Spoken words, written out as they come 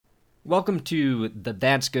Welcome to the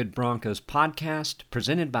That's Good Broncos podcast,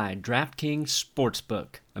 presented by DraftKings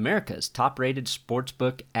Sportsbook, America's top-rated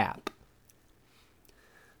sportsbook app.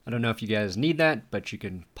 I don't know if you guys need that, but you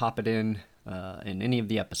can pop it in any of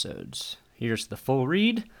the episodes. Here's the full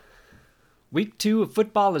read. Week 2 of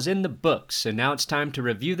football is in the books, so now it's time to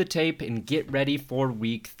review the tape and get ready for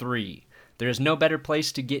Week 3. There is no better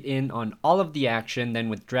place to get in on all of the action than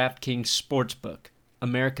with DraftKings Sportsbook,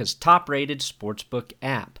 America's top-rated sportsbook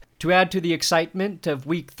app. To add to the excitement of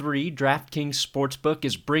Week 3, DraftKings Sportsbook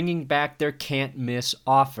is bringing back their can't-miss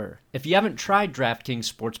offer. If you haven't tried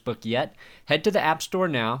DraftKings Sportsbook yet, head to the App Store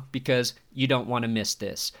now because you don't want to miss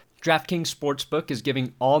this. DraftKings Sportsbook is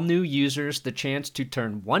giving all new users the chance to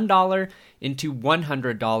turn $1 into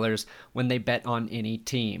 $100 when they bet on any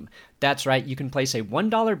team. That's right, you can place a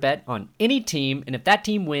 $1 bet on any team, and if that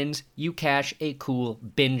team wins, you cash a cool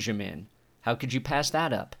Benjamin. How could you pass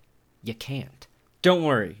that up? You can't. Don't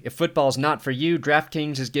worry, if football's not for you,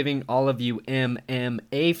 DraftKings is giving all of you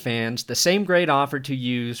MMA fans the same great offer to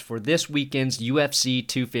use for this weekend's UFC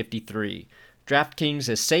 253. DraftKings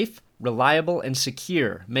is safe, reliable, and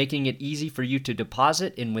secure, making it easy for you to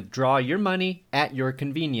deposit and withdraw your money at your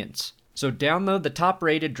convenience. So download the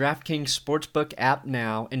top-rated DraftKings Sportsbook app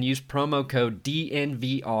now and use promo code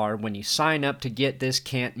DNVR when you sign up to get this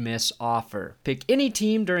can't-miss offer. Pick any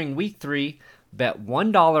team during Week 3, bet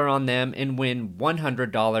 $1 on them, and win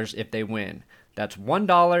 $100 if they win. That's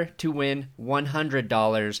 $1 to win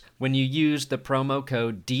 $100 when you use the promo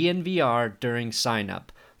code DNVR during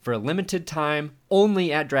sign-up. For a limited time,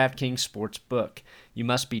 only at DraftKings Sportsbook. You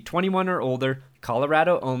must be 21 or older,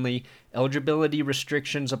 Colorado only. Eligibility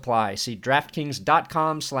restrictions apply. See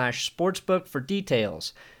DraftKings.com/sportsbook for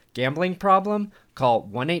details. Gambling problem? Call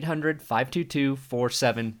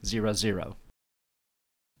 1-800-522-4700.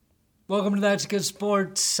 Welcome to That's Good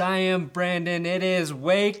Sports. I am Brandon. It is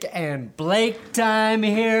Wake and Blake time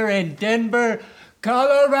here in Denver,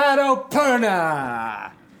 Colorado.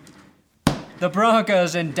 Perna! The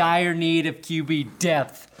Broncos in dire need of QB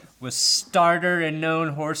depth, with starter and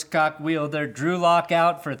known horsecock wielder Drew Lock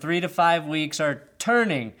out for 3 to 5 weeks, are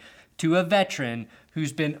turning to a veteran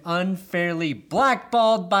who's been unfairly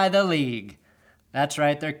blackballed by the league. That's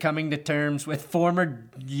right, they're coming to terms with former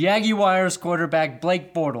Jaguars quarterback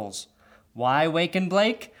Blake Bortles. Why Wake and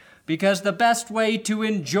Blake? Because the best way to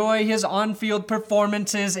enjoy his on-field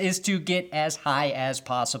performances is to get as high as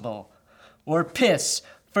possible. Or piss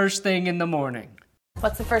first thing in the morning.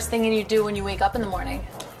 What's the first thing you do when you wake up in the morning?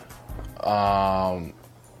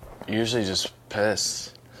 Usually just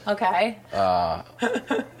piss. Okay. I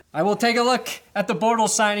will take a look at the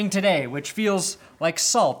Bortles signing today, which feels like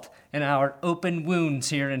salt in our open wounds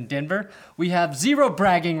here in Denver. We have zero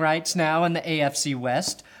bragging rights now in the AFC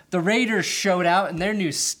West. The Raiders showed out in their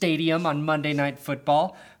new stadium on Monday Night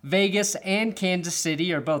Football. Vegas and Kansas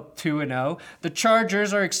City are both 2-0. The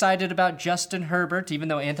Chargers are excited about Justin Herbert, even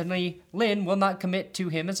though Anthony Lynn will not commit to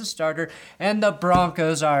him as a starter. And the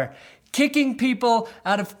Broncos are kicking people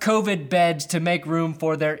out of COVID beds to make room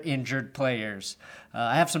for their injured players.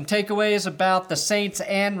 I have some takeaways about the Saints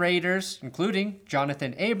and Raiders, including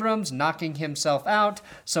Jonathan Abrams knocking himself out,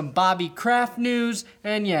 some Bobby Kraft news,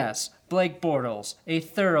 and yes, Blake Bortles, a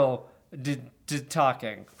thorough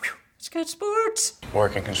talking. Whew. It's good sports.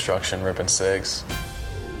 Working construction, ripping cigs.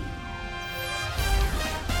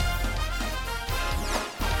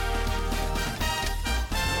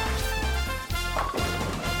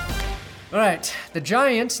 All right, the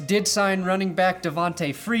Giants did sign running back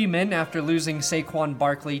Devontae Freeman after losing Saquon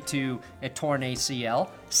Barkley to a torn ACL.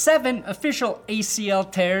 7 official ACL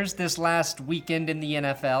tears this last weekend in the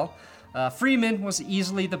NFL. Freeman was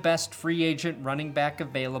easily the best free agent running back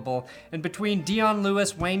available, and between Dion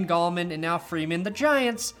Lewis, Wayne Gallman, and now Freeman, the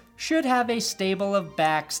Giants should have a stable of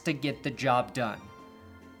backs to get the job done,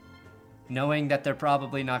 knowing that they're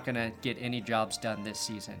probably not going to get any jobs done this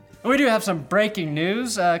season. We do have some breaking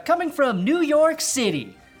news coming from New York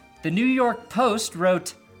City. The New York Post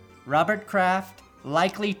wrote, Robert Kraft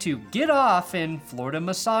likely to get off in Florida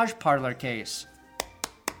massage parlor case.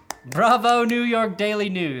 Bravo, New York Daily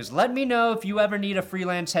News. Let me know if you ever need a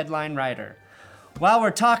freelance headline writer. While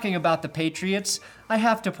we're talking about the Patriots, I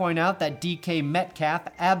have to point out that DK Metcalf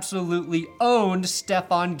absolutely owned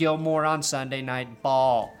Stephon Gilmore on Sunday Night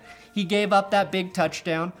Ball. He gave up that big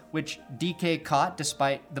touchdown, which DK caught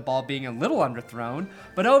despite the ball being a little underthrown.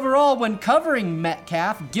 But overall, when covering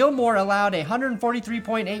Metcalf, Gilmore allowed a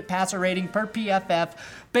 143.8 passer rating per PFF,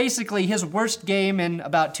 basically his worst game in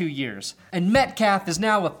about 2 years. And Metcalf is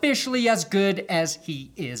now officially as good as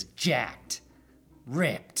he is jacked.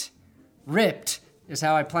 Ripped is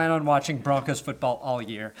how I plan on watching Broncos football all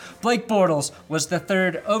year. Blake Bortles was the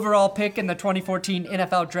 3rd overall pick in the 2014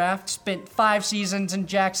 NFL Draft, spent 5 seasons in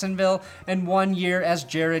Jacksonville, and 1 year as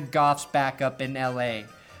Jared Goff's backup in LA.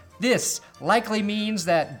 This likely means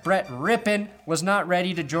that Brett Rippon was not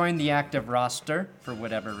ready to join the active roster, for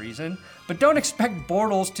whatever reason, but don't expect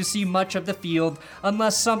Bortles to see much of the field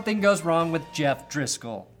unless something goes wrong with Jeff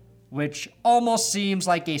Driscoll, which almost seems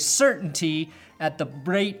like a certainty at the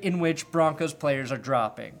rate in which Broncos players are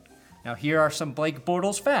dropping. Now here are some Blake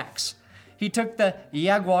Bortles facts. He took the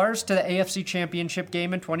Jaguars to the AFC Championship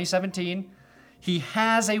game in 2017. He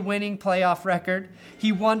has a winning playoff record.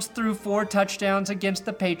 He once threw 4 touchdowns against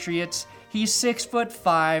the Patriots. He's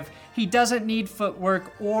 6'5". He doesn't need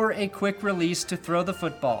footwork or a quick release to throw the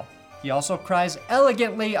football. He also cries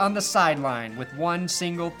elegantly on the sideline with one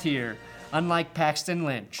single tear, unlike Paxton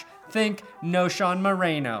Lynch. Think Noshawn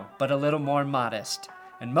Moreno, but a little more modest.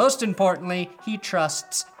 And most importantly, he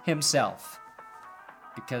trusts himself.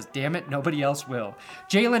 Because damn it, nobody else will.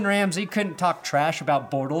 Jalen Ramsey couldn't talk trash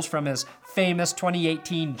about Bortles from his famous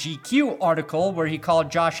 2018 GQ article where he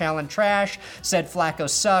called Josh Allen trash, said Flacco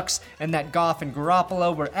sucks, and that Goff and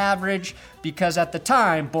Garoppolo were average because at the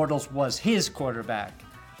time, Bortles was his quarterback.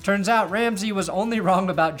 Turns out Ramsey was only wrong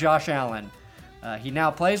about Josh Allen. He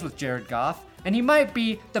now plays with Jared Goff, and he might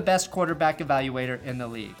be the best quarterback evaluator in the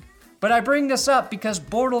league. But I bring this up because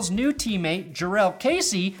Bortles' new teammate, Jarrell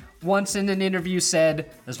Casey, once in an interview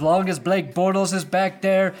said, as long as Blake Bortles is back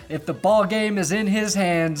there, if the ball game is in his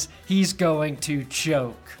hands, he's going to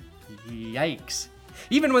choke. Yikes.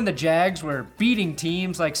 Even when the Jags were beating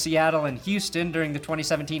teams like Seattle and Houston during the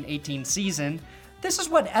 2017-18 season, this is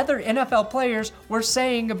what other NFL players were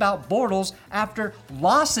saying about Bortles after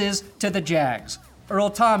losses to the Jags.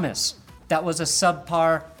 Earl Thomas, that was a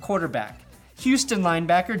subpar quarterback. Houston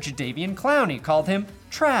linebacker Jadeveon Clowney called him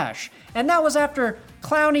trash. And that was after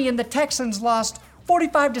Clowney and the Texans lost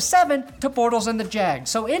 45-7 to Bortles and the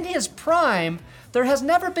Jags. So in his prime, there has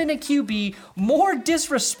never been a QB more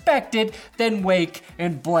disrespected than Wake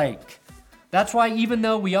and Blake. That's why even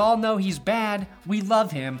though we all know he's bad, we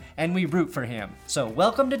love him and we root for him. So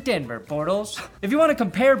welcome to Denver, Bortles. If you want to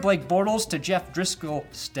compare Blake Bortles to Jeff Driscoll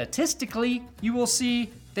statistically, you will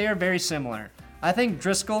see they are very similar. I think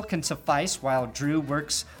Driscoll can suffice while Drew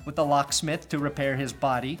works with the locksmith to repair his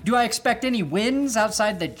body. Do I expect any wins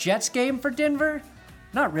outside the Jets game for Denver?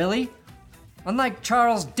 Not really. Unlike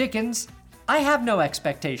Charles Dickens, I have no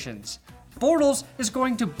expectations. Bortles is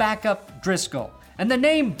going to back up Driscoll, and the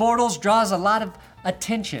name Bortles draws a lot of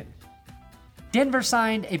attention. Denver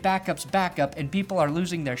signed a backup's backup, and people are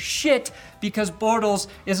losing their shit because Bortles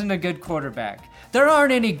isn't a good quarterback. There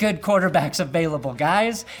aren't any good quarterbacks available,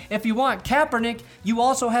 guys. If you want Kaepernick, you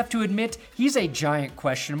also have to admit he's a giant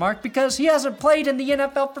question mark because he hasn't played in the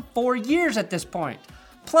NFL for 4 years at this point.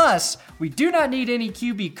 Plus, we do not need any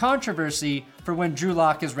QB controversy for when Drew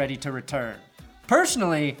Lock is ready to return.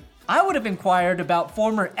 Personally, I would have inquired about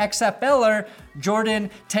former XFLer Jordan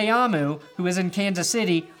Ta'amu, who is in Kansas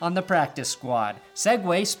City on the practice squad.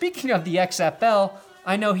 Segue, speaking of the XFL,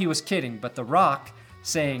 I know he was kidding, but The Rock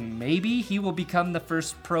saying maybe he will become the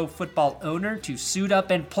first pro football owner to suit up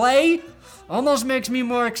and play almost makes me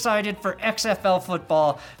more excited for XFL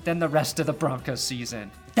football than the rest of the Broncos season.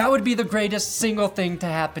 That would be the greatest single thing to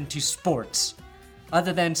happen to sports,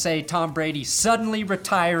 other than, say, Tom Brady suddenly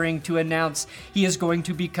retiring to announce he is going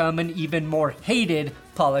to become an even more hated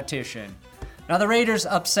politician. Now, the Raiders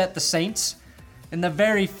upset the Saints in the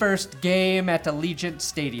very first game at Allegiant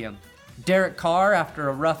Stadium. Derek Carr, after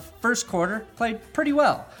a rough first quarter, played pretty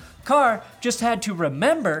well. Carr just had to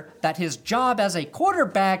remember that his job as a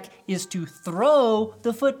quarterback is to throw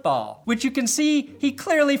the football, which you can see he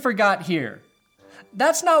clearly forgot here.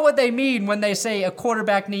 That's not what they mean when they say a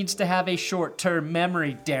quarterback needs to have a short-term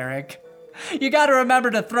memory, Derek. You gotta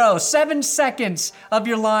remember to throw 7 seconds of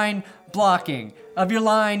your line blocking, of your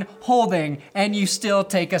line holding, and you still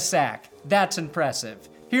take a sack. That's impressive.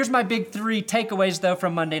 Here's my big 3 takeaways, though,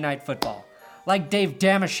 from Monday Night Football. Like Dave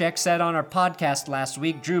Damashek said on our podcast last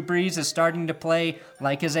week, Drew Brees is starting to play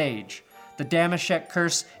like his age. The Damashek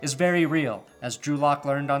curse is very real, as Drew Lock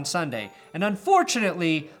learned on Sunday. And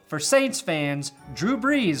unfortunately, for Saints fans, Drew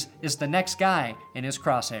Brees is the next guy in his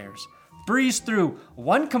crosshairs. Brees threw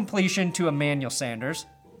 1 completion to Emmanuel Sanders.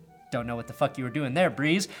 Don't know what the fuck you were doing there,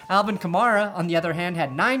 Brees. Alvin Kamara, on the other hand,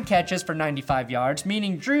 had 9 catches for 95 yards,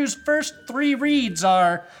 meaning Drew's first 3 reads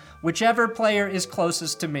are whichever player is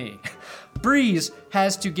closest to me. Brees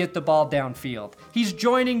has to get the ball downfield. He's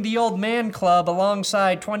joining the old man club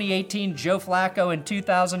alongside 2018 Joe Flacco and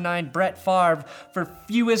 2009 Brett Favre for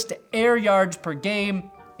fewest air yards per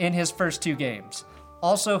game in his first 2 games.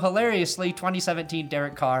 Also, hilariously, 2017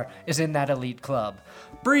 Derek Carr is in that elite club.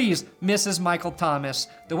 Breeze misses Michael Thomas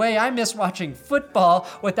the way I miss watching football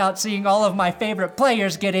without seeing all of my favorite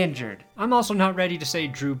players get injured. I'm also not ready to say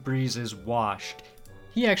Drew Brees is washed.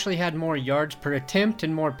 He actually had more yards per attempt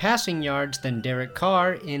and more passing yards than Derek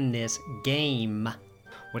Carr in this game.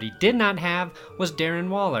 What he did not have was Darren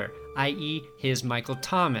Waller, i.e. his Michael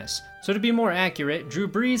Thomas. So to be more accurate, Drew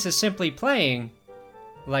Brees is simply playing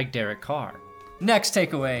like Derek Carr. Next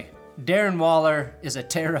takeaway, Darren Waller is a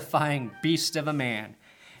terrifying beast of a man.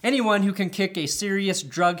 Anyone who can kick a serious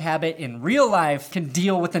drug habit in real life can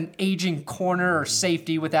deal with an aging corner or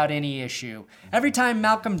safety without any issue. Every time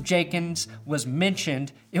Malcolm Jenkins was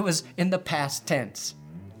mentioned, it was in the past tense.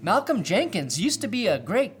 Malcolm Jenkins used to be a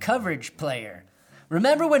great coverage player.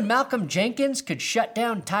 Remember when Malcolm Jenkins could shut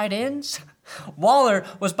down tight ends? Waller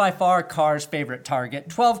was by far Carr's favorite target,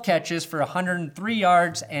 12 catches for 103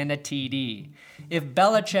 yards and a TD. If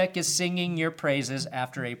Belichick is singing your praises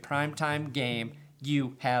after a primetime game,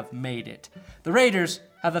 you have made it. The Raiders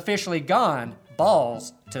have officially gone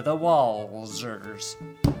balls to the Wallsers.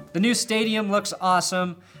 The new stadium looks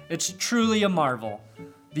awesome. It's truly a marvel.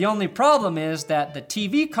 The only problem is that the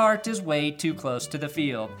TV cart is way too close to the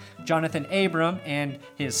field. Jonathan Abram and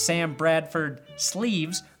his Sam Bradford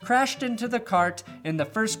sleeves crashed into the cart in the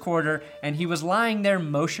first quarter, and he was lying there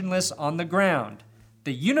motionless on the ground.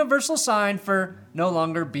 The universal sign for no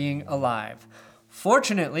longer being alive.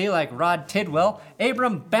 Fortunately, like Rod Tidwell,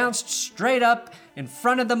 Abram bounced straight up in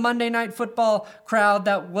front of the Monday Night Football crowd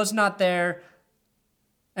that was not there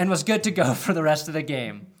and was good to go for the rest of the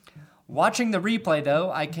game. Watching the replay,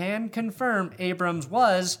 though, I can confirm Abrams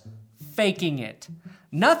was faking it.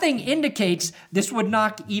 Nothing indicates this would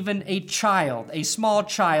knock even a small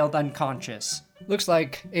child, unconscious. Looks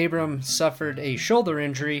like Abram suffered a shoulder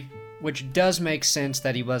injury, which does make sense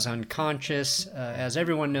that he was unconscious. As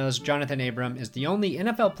everyone knows, Jonathan Abram is the only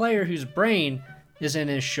NFL player whose brain is in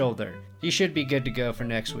his shoulder. He should be good to go for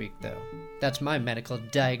next week, though. That's my medical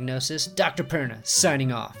diagnosis. Dr. Perna,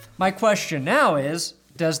 signing off. My question now is,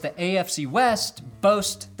 does the AFC West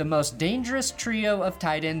boast the most dangerous trio of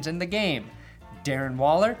tight ends in the game? Darren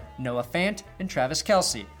Waller, Noah Fant, and Travis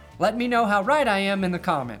Kelce. Let me know how right I am in the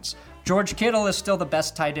comments. George Kittle is still the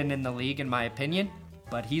best tight end in the league, in my opinion,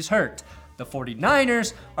 but he's hurt. The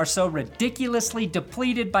 49ers are so ridiculously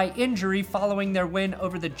depleted by injury following their win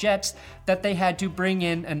over the Jets that they had to bring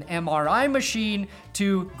in an MRI machine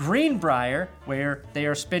to Greenbrier, where they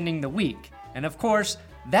are spending the week. And of course,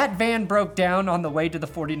 that van broke down on the way to the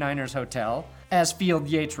 49ers hotel. As Field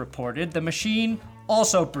Yates reported, the machine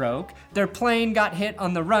also broke. Their plane got hit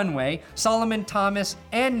on the runway. Solomon Thomas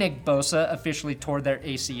and Nick Bosa officially tore their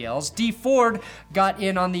ACLs. Dee Ford got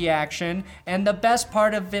in on the action. And the best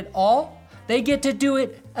part of it all, they get to do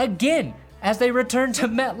it again as they return to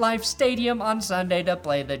MetLife Stadium on Sunday to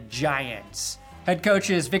play the Giants. Head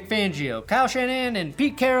coaches Vic Fangio, Kyle Shanahan, and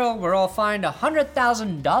Pete Carroll were all fined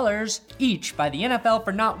 $100,000 each by the NFL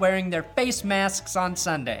for not wearing their face masks on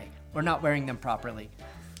Sunday, or not wearing them properly.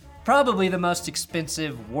 Probably the most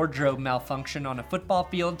expensive wardrobe malfunction on a football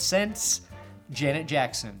field since Janet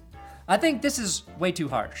Jackson. I think this is way too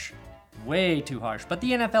harsh. Way too harsh. But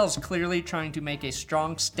the NFL is clearly trying to make a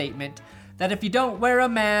strong statement that if you don't wear a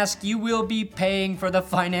mask, you will be paying for the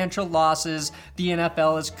financial losses the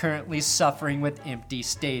NFL is currently suffering with empty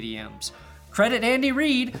stadiums. Credit Andy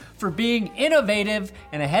Reid for being innovative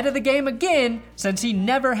and ahead of the game again, since he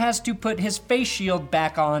never has to put his face shield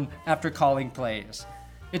back on after calling plays.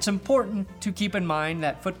 It's important to keep in mind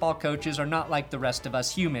that football coaches are not like the rest of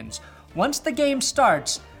us humans. Once the game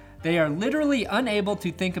starts, they are literally unable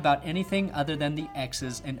to think about anything other than the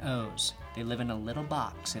X's and O's. They live in a little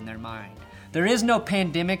box in their mind. There is no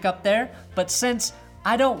pandemic up there, but since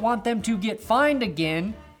I don't want them to get fined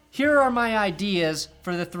again, here are my ideas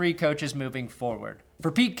for the three coaches moving forward.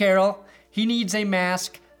 For Pete Carroll, he needs a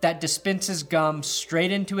mask that dispenses gum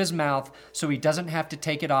straight into his mouth so he doesn't have to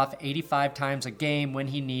take it off 85 times a game when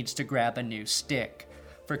he needs to grab a new stick.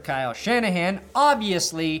 For Kyle Shanahan,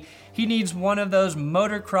 obviously, he needs one of those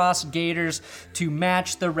motocross gaiters to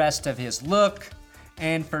match the rest of his look.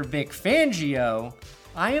 And for Vic Fangio,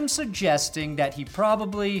 I am suggesting that he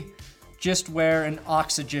probably just wear an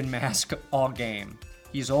oxygen mask all game.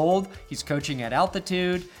 He's old, he's coaching at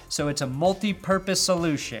altitude, so it's a multi-purpose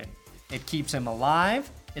solution. It keeps him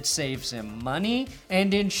alive, it saves him money,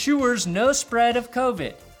 and ensures no spread of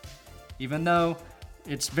COVID. Even though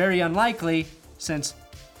it's very unlikely since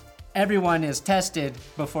everyone is tested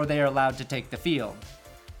before they are allowed to take the field.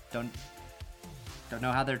 Don't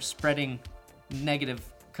know how they're spreading negative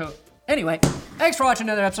COVID. Anyway, thanks for watching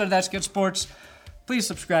another episode of That's Good Sports. Please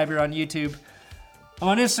subscribe here on YouTube. I'm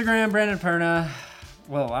on Instagram, Brandon Perna.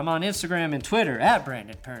 Well, I'm on Instagram and Twitter at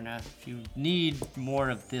Brandon Perna. If you need more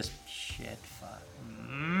of this shit, fuck.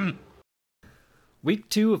 Week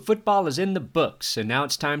 2 of football is in the books, and now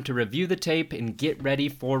it's time to review the tape and get ready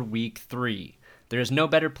for Week 3. There is no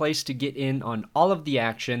better place to get in on all of the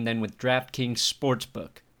action than with DraftKings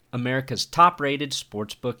Sportsbook, America's top-rated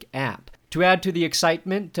sportsbook app. To add to the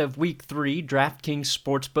excitement of Week 3, DraftKings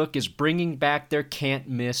Sportsbook is bringing back their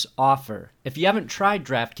can't-miss offer. If you haven't tried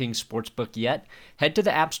DraftKings Sportsbook yet, head to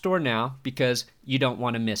the App Store now because you don't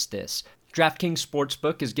want to miss this. DraftKings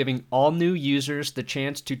Sportsbook is giving all new users the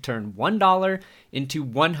chance to turn $1 into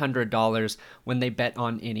 $100 when they bet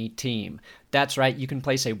on any team. That's right, you can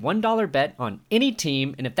place a $1 bet on any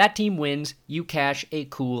team, and if that team wins, you cash a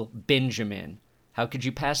cool Benjamin. How could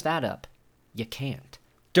you pass that up? You can't.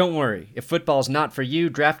 Don't worry, if football's not for you,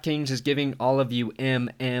 DraftKings is giving all of you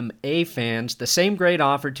MMA fans the same great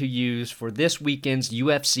offer to use for this weekend's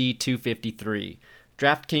UFC 253.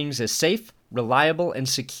 DraftKings is safe, reliable, and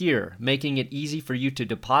secure, making it easy for you to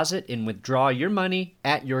deposit and withdraw your money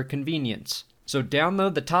at your convenience. So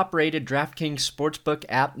download the top-rated DraftKings Sportsbook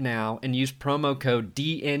app now and use promo code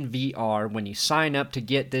DNVR when you sign up to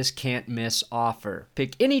get this can't-miss offer.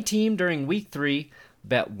 Pick any team during Week 3,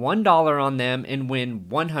 bet $1 on them, and win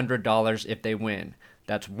 $100 if they win.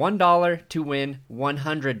 That's $1 to win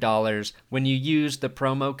 $100 when you use the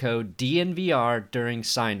promo code DNVR during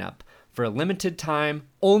sign-up. For a limited time,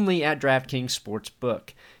 only at DraftKings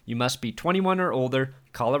Sportsbook. You must be 21 or older,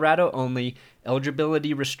 Colorado only.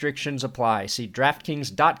 Eligibility restrictions apply. See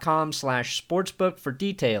DraftKings.com/sportsbook for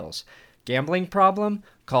details. Gambling problem?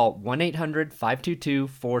 Call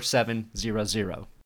 1-800-522-4700.